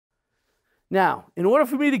Now, in order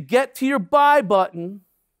for me to get to your buy button,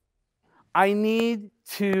 I need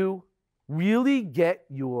to really get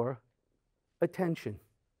your attention.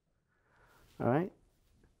 All right?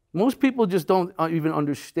 Most people just don't even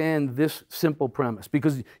understand this simple premise,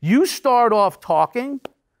 because you start off talking,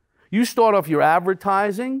 you start off your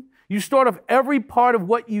advertising, you start off every part of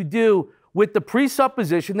what you do with the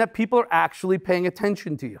presupposition that people are actually paying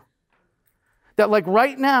attention to you. That, like,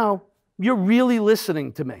 right now, you're really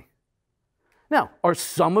listening to me. Now, are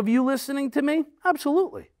some of you listening to me?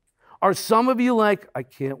 Absolutely. Are some of you like, I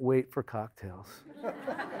can't wait for cocktails?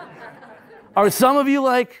 Are some of you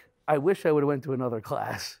like, I wish I would have went to another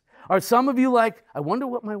class? Are some of you like, I wonder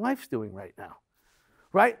what my wife's doing right now?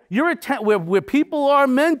 Right? Where people are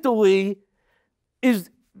mentally is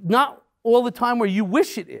not all the time where you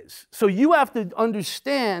wish it is. So you have to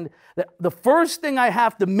understand that the first thing I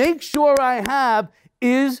have to make sure I have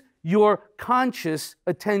is your conscious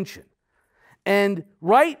attention. And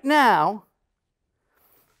right now,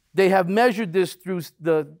 they have measured this through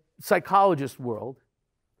the psychologist world.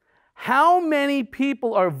 How many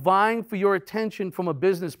people are vying for your attention from a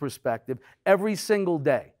business perspective every single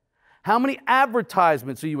day? How many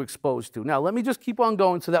advertisements are you exposed to? Now, let me just keep on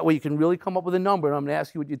going so that way you can really come up with a number, and I'm going to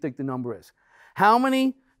ask you what you think the number is. How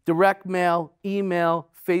many direct mail, email,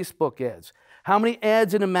 Facebook ads? How many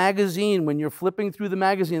ads in a magazine when you're flipping through the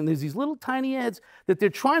magazine and there's these little tiny ads that they're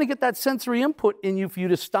trying to get that sensory input in you for you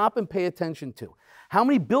to stop and pay attention to? How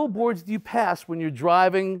many billboards do you pass when you're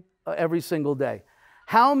driving every single day?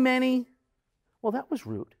 How many, well, that was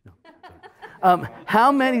rude. No.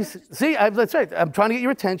 How many, see, that's right, I'm trying to get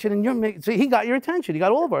your attention and see, he got your attention, he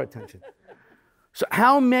got all of our attention. So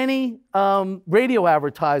how many radio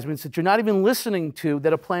advertisements that you're not even listening to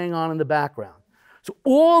that are playing on in the background? So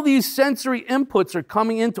all these sensory inputs are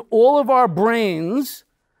coming into all of our brains,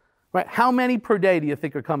 right? How many per day do you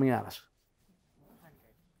think are coming at us?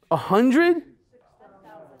 100?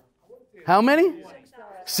 How many?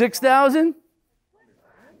 6,000?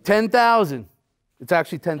 10,000. It's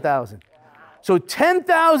actually 10,000. So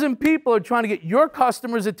 10,000 people are trying to get your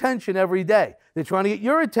customers' attention every day. They're trying to get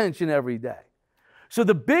your attention every day. So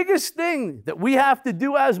the biggest thing that we have to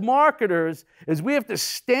do as marketers is we have to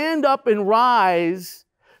stand up and rise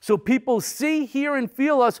so people see, hear, and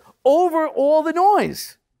feel us over all the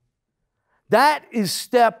noise. That is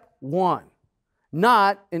step one.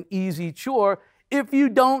 Not an easy chore if you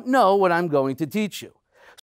don't know what I'm going to teach you.